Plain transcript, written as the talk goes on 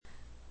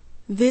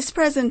This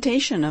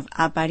presentation of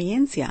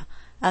Apariencia,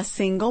 a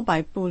single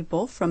by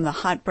Pulpo from the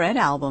Hot Bread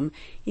album,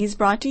 is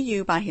brought to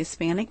you by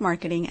Hispanic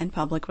Marketing and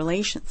Public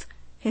Relations,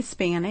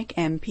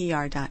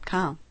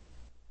 HispanicMPR.com.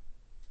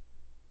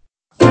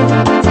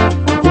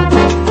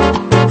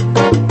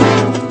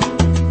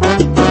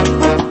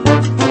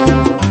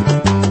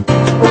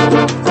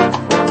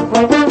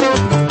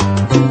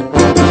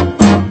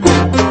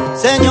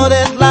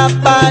 Señores, la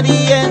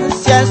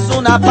apariencia es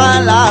una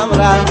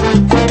palabra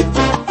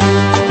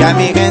que a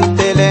mi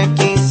gente le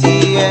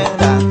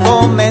quisiera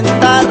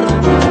comentar.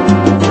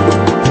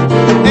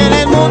 En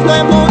el mundo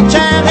hay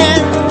mucha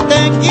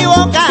gente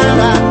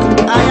equivocada,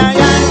 ay, ay,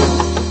 ay,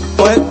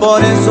 pues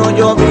por eso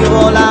yo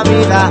vivo la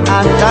vida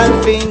hasta el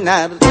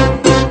final.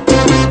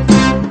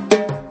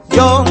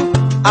 Yo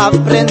he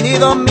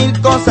aprendido mil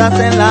cosas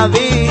en la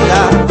vida,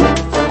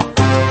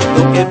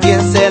 lo que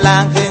piense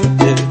la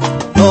gente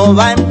no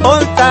va a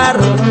importar.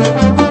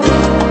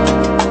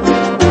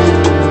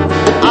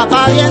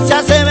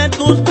 Apariencia se ven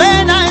tus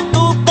penas en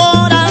tu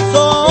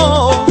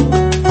corazón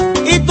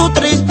y tu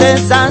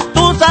tristeza,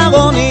 tus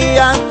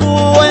agonías, tú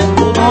en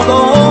tu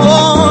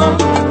dolor.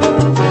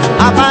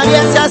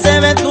 Apariencia se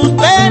ven tus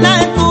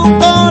penas en tu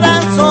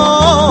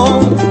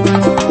corazón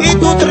y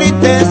tu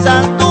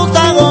tristeza, tus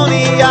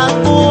agonías,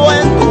 tú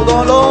en tu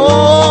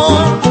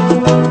dolor.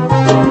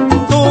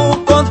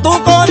 Tú con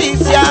tu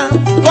codicia,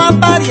 tu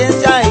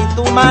apariencia y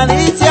tu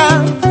malicia,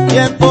 y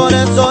es por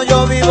eso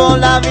yo vivo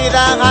la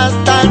vida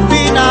hasta el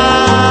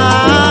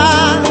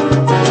final.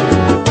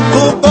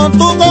 Tú con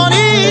tu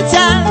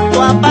codicia,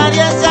 tu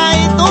apariencia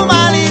y tu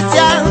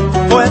malicia,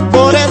 pues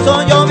por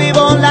eso yo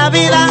vivo la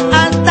vida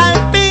hasta el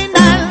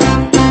final.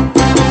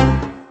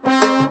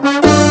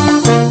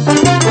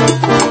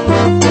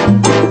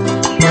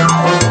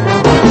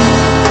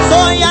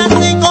 Soy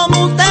así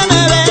como usted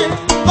me ve,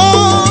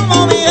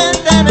 como mi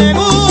gente me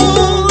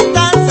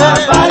gusta ser. La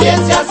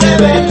apariencia se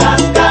ve en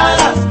las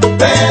caras,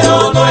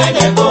 pero no en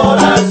el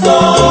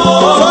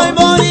corazón. Soy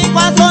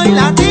boricua, soy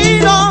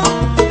latino,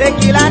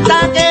 tequila hasta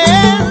que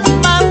es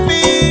más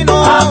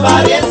fino.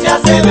 Apariencia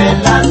se ve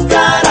en las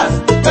caras,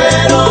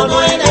 pero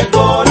no en el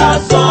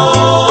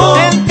corazón.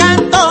 El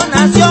canto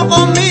nació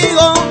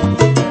conmigo,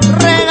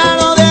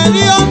 regalo de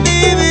Dios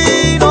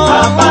divino.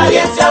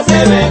 Apariencia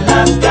se ve en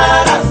las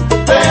caras,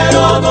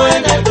 pero no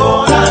en el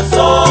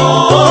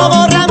corazón.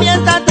 Como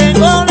herramienta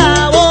tengo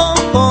la voz,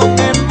 con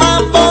el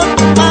mambo,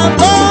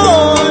 mambo.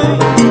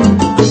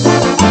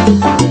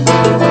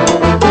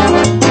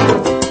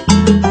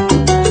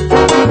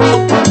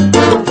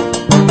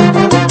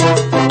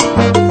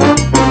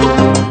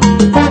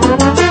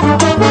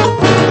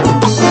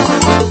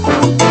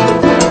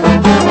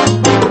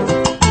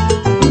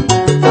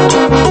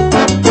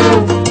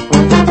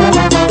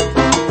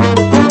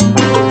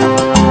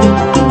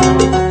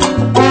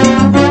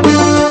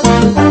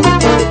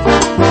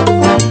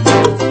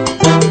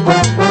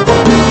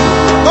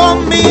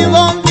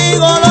 Conmigo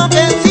digo lo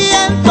que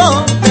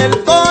siento,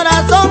 del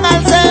corazón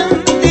al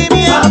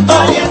sentimiento.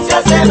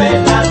 Apariencia se ve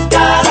en las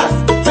caras,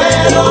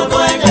 pero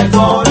no en el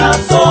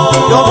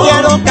corazón. Yo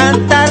quiero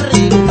cantar,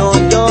 reír, no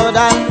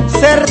llorar,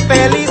 ser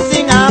feliz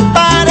sin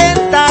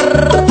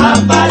aparentar.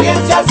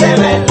 Apariencia se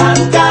ve en las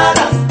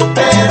caras,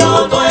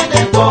 pero no en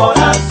el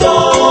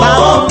corazón.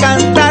 Vamos a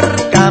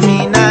cantar,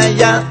 camina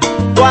ya,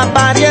 tu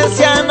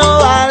apariencia no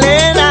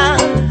vale nada.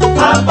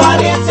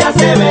 Apariencia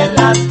se ve en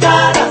las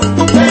caras,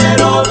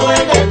 pero no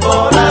en el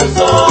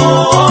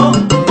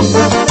corazón.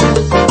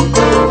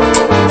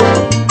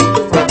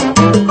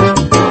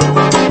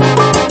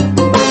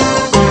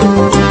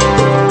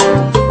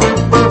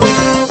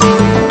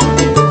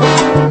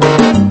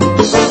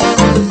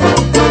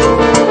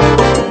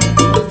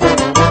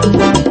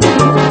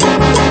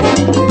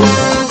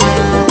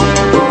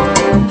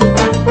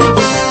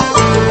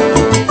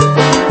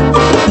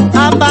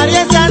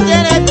 Apariencia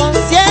tiene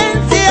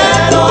conciencia,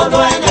 Pero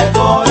no en el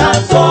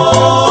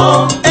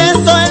corazón,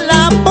 eso es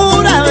la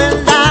pura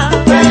verdad.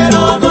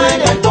 pero no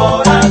en el Tú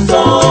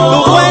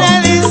corazón,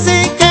 puedes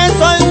decir que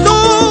soy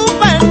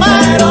Superman,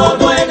 pero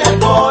no en el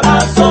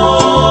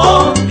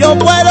corazón, yo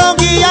puedo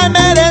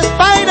guiarme de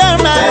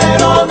Spider-Man.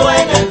 pero no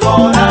en el Tú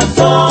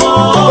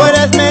corazón,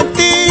 puedes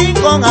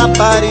mentir con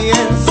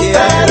apariencia,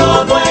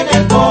 pero no en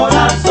el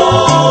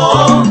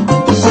corazón.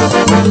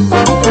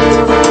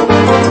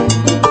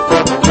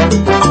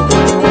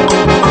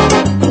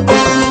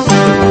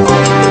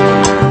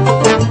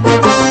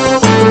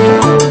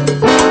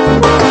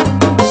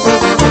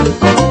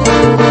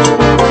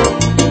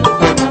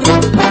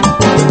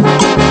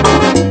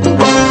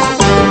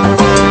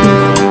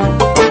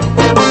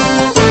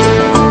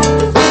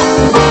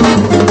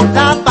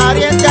 la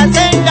apariencia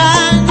te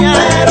engaña,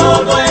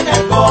 Pero no en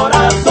el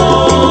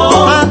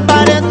corazón,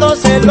 aparento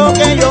ser lo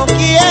que yo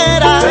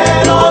quiera.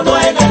 pero no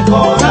en el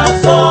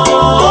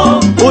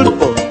corazón.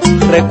 Pulpo,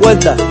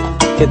 recuerda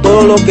que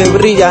todo lo que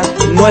brilla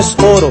no es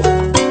oro.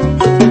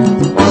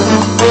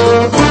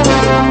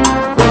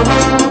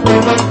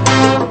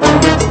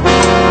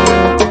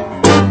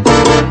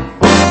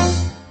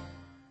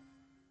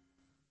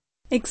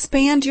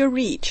 Expand your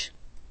reach.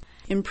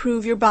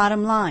 improve your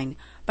bottom line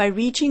by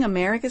reaching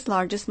America's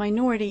largest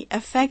minority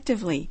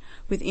effectively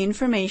with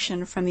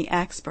information from the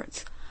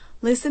experts.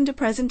 Listen to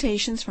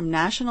presentations from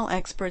national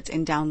experts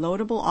in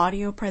downloadable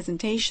audio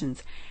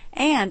presentations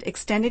and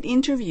extended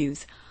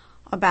interviews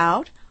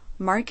about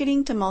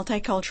Marketing to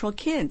Multicultural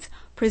Kids,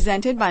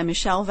 presented by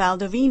Michelle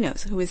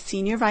Valdovinos, who is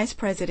Senior Vice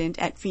President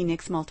at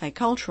Phoenix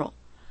Multicultural.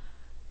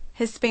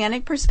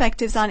 Hispanic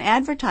Perspectives on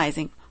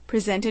Advertising,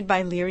 presented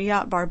by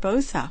Liria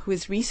Barbosa, who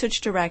is Research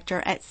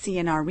Director at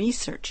CNR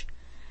Research.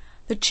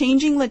 The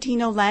Changing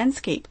Latino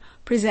Landscape,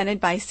 presented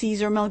by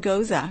Cesar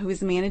Melgoza, who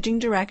is Managing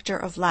Director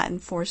of Latin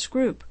Force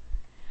Group.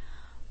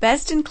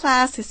 Best in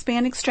Class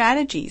Hispanic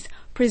Strategies,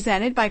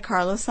 presented by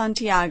Carlos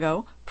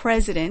Santiago,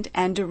 President,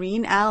 and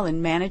Doreen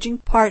Allen, Managing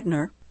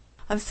Partner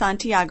of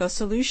Santiago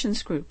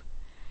Solutions Group.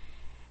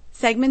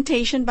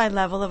 Segmentation by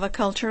Level of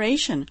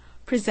Acculturation,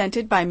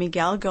 presented by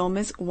Miguel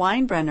Gomez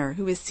Weinbrenner,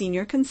 who is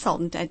Senior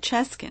Consultant at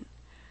Cheskin.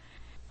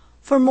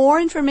 For more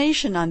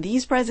information on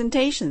these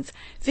presentations,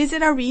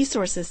 visit our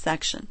resources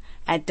section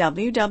at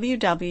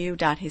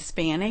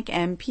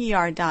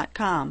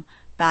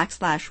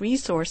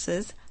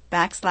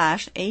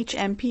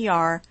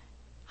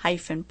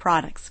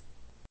www.hispanic.mpr.com/resources/HMPR-products.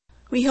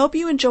 We hope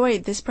you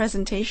enjoyed this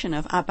presentation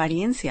of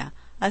Apariencia,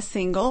 a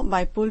single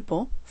by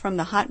Pulpo from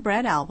the Hot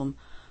Bread album,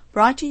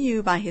 brought to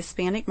you by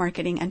Hispanic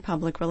Marketing and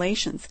Public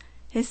Relations,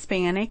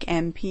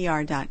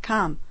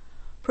 HispanicMPR.com,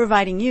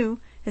 providing you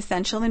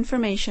essential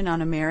information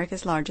on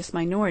America's largest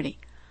minority.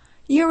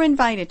 You're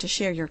invited to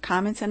share your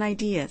comments and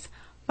ideas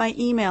by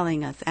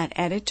emailing us at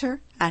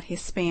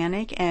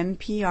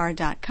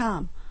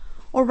editor@HispanicMPR.com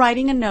or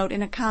writing a note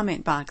in a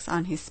comment box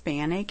on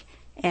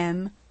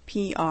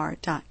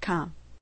HispanicMPR.com.